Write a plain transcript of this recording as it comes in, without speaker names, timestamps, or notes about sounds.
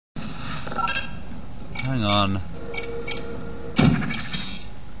Hang on.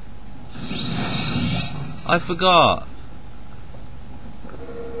 I forgot.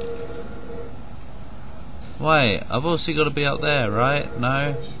 Wait, I've also got to be up there, right?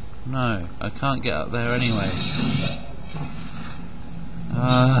 No? No, I can't get up there anyway.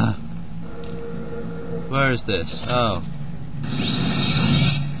 Where is this? Oh.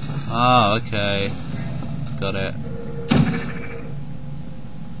 Oh, okay. Got it.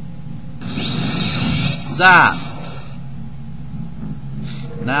 Zap!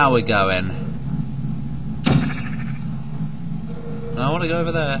 Now we're going. No, I want to go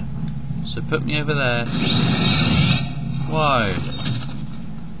over there. So put me over there. Whoa.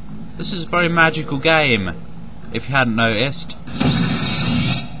 This is a very magical game, if you hadn't noticed.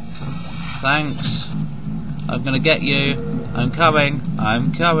 Thanks. I'm gonna get you. I'm coming.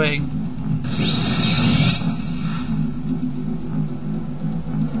 I'm coming.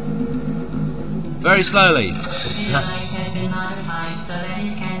 Very slowly. The device has been modified so that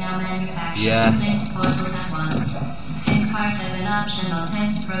it can now manufacture linked portals at once. As part of an optional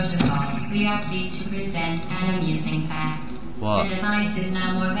test protocol, we are pleased to present an amusing fact. What? The device is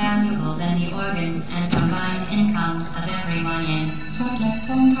now more valuable than the organs and combined incomes of everyone in Subject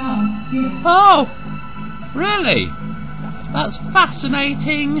Hong Kong. Yeah. Oh! Really? That's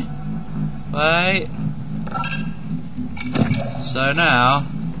fascinating. Wait. So now...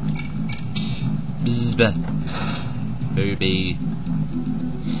 Bzz. Booby.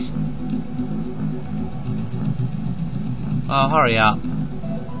 Oh, hurry up.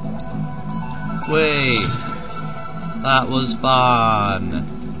 Wait. That was fun.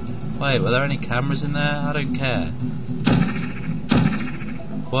 Wait, were there any cameras in there? I don't care.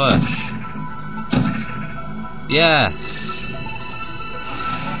 Whoosh. Yes.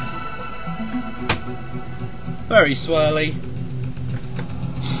 Very swirly.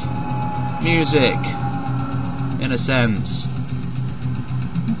 Music. In a sense.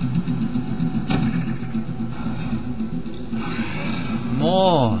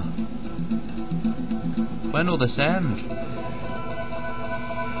 More. When will this end?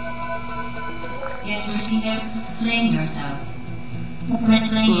 Get repeated. Fling yourself. Fling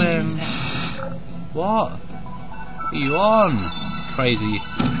into space. What? What are you on?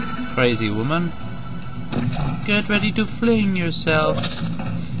 Crazy woman. Get ready to fling yourself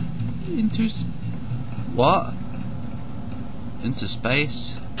into what? Into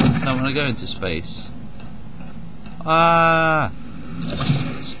space? I don't want to go into space. Ah!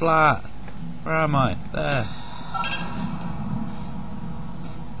 Splat! Where am I? There.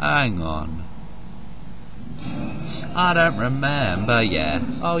 Hang on. I don't remember, yeah.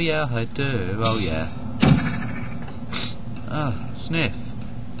 Oh yeah, I do. Oh yeah. Oh, sniff.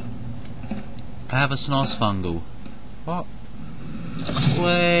 I have a snosfungal. What?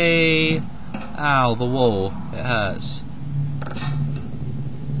 Way. Ow, the wall. It hurts.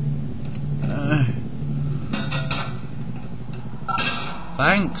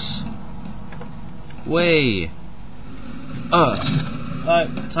 Thanks. Way. Right,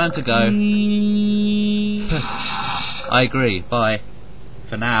 time to go. I agree. Bye.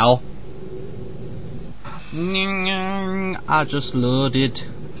 For now. I just loaded.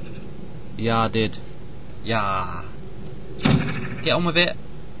 Yeah, I did. Yeah. Get on with it.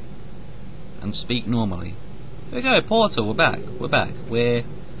 And speak normally. There we go, Portal, we're back. We're back. We're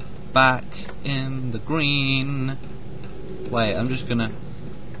back in the green. Wait, I'm just gonna...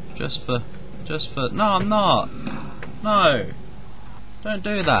 Just for... No, I'm not. No. Don't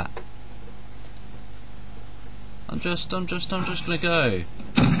do that. I'm just gonna go.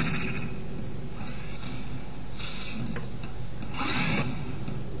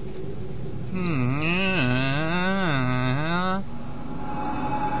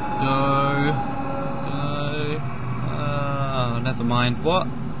 Never mind. What?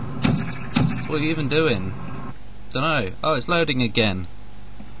 What are you even doing? Dunno. Oh, it's loading again.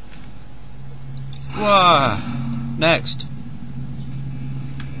 Whoa! Next.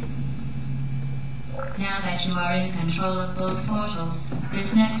 Now that you are in control of both portals,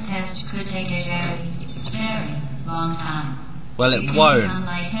 this next test could take a very long time. Well, it if won't. If you become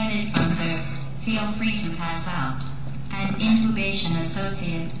lightheaded from thirst, feel free to pass out. An intubation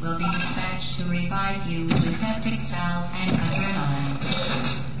associate will be dispatched to revive you with peptic salve and adrenaline.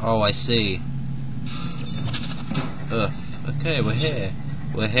 Oh, I see. Ugh. Okay, we're here.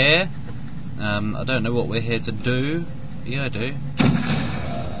 We're here. I don't know what we're here to do. Yeah, I do.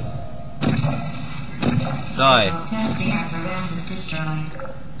 Die. Testing apparatus destroyed.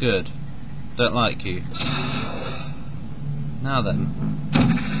 Good. Don't like you. Now then.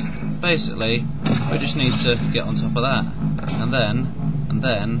 Basically, we just need to get on top of that. And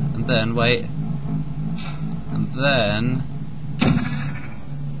and then, wait. And then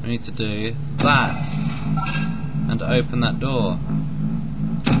we need to do that. And open that door.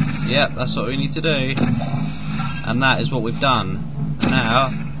 Yep, that's what we need to do. And that is what we've done. Now,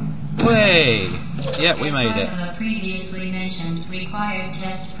 way! Yep, we made it. As part of a previously mentioned required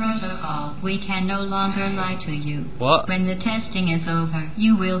test protocol, we can no longer lie to you. What? When the testing is over,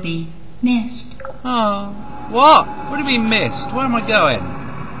 you will be missed. Oh, what? What do you mean missed? Where am I going?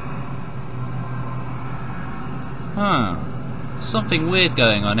 Huh. Something weird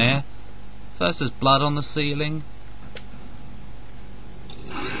going on here. First there's blood on the ceiling.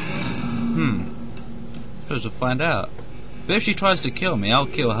 Suppose we'll find out. But if she tries to kill me, I'll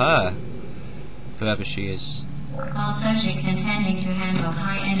kill her. Whoever she is. All subjects intending to handle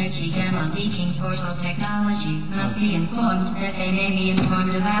high-energy gamma-leaking portal technology must be informed that they may be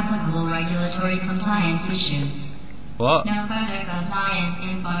informed of applicable regulatory compliance issues. What? No further compliance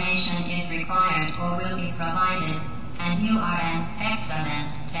information is required or will be provided, and you are an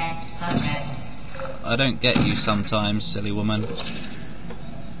excellent test subject. I don't get you sometimes, silly woman.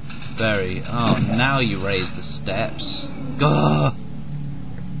 Very. Oh, now you raise the steps. Gah!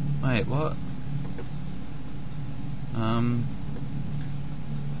 Wait, what? I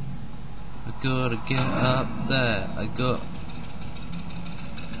gotta get up there. I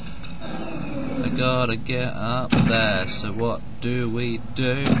gotta get up there. So what do we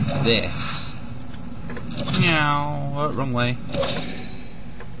do? This. Meow. Oh, wrong way.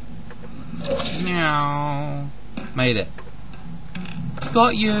 Meow. Made it.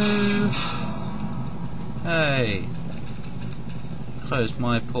 Got you. Hey. Closed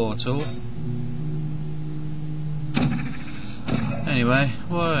my portal. Anyway,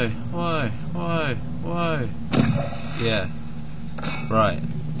 why? Yeah. Right.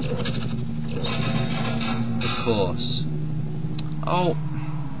 Of course. Oh.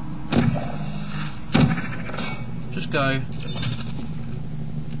 Just go.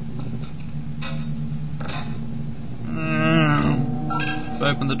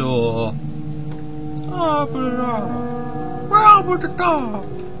 Open the door. Open the door. Open the door.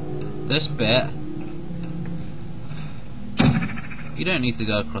 This bit. You don't need to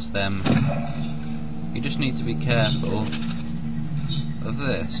go across them. You just need to be careful of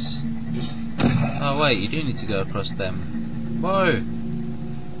this. Oh wait, you do need to go across them. Whoa!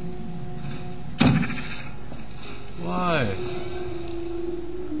 Whoa!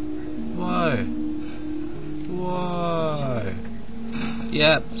 Whoa! Whoa!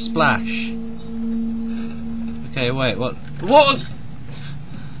 Yep, splash. Okay, wait, what? What?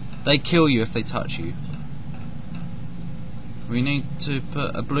 They kill you if they touch you. We need to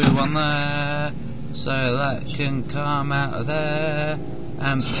put a blue one there, so that can come out of there,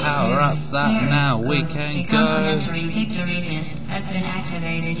 and power up that. Now we can go. A complimentary victory lift has been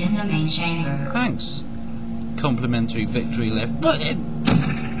activated in the main chamber. Thanks. Complimentary victory lift.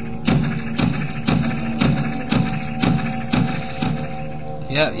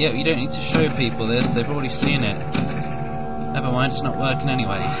 Yeah, you don't need to show people this, they've already seen it. Never mind, it's not working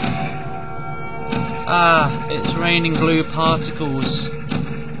anyway. Ah, it's raining blue particles.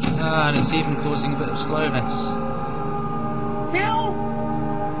 Ah, and it's even causing a bit of slowness. Meow.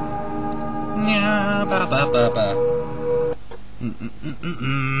 Meow, ba ba ba ba.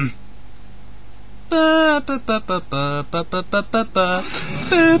 Ba ba ba ba ba ba ba ba ba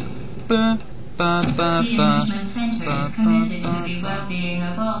ba. The enrichment center is committed to the well-being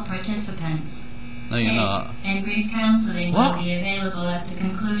of all participants. No, you're not. And brief counseling will be available at the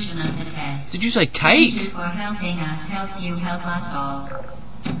conclusion of the test. Did you say cake? Thank you for helping us help you help us all.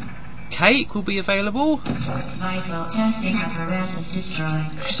 Cake will be available? Vital testing apparatus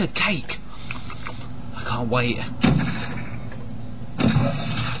destroyed. She said cake. I can't wait.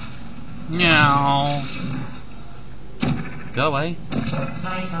 Meow. Go away.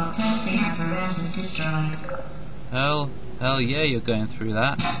 Vital testing apparatus destroyed. Hell yeah, you're going through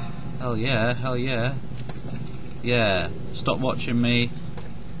that. Hell yeah. Yeah, stop watching me.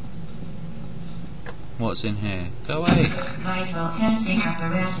 What's in here? Go away. Vital testing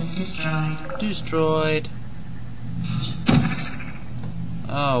apparatus destroyed. Destroyed.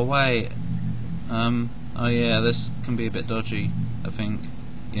 Oh, wait. Oh yeah, this can be a bit dodgy, I think.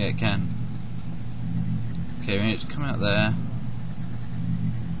 Yeah, it can. Okay, we need to come out there.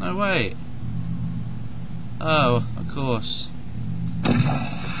 No, wait. Oh, of course.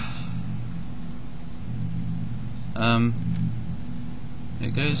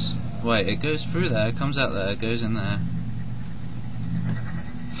 It goes... Wait, it goes through there, it comes out there, it goes in there.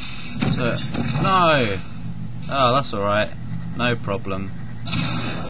 So... No! Oh, that's alright. No problem.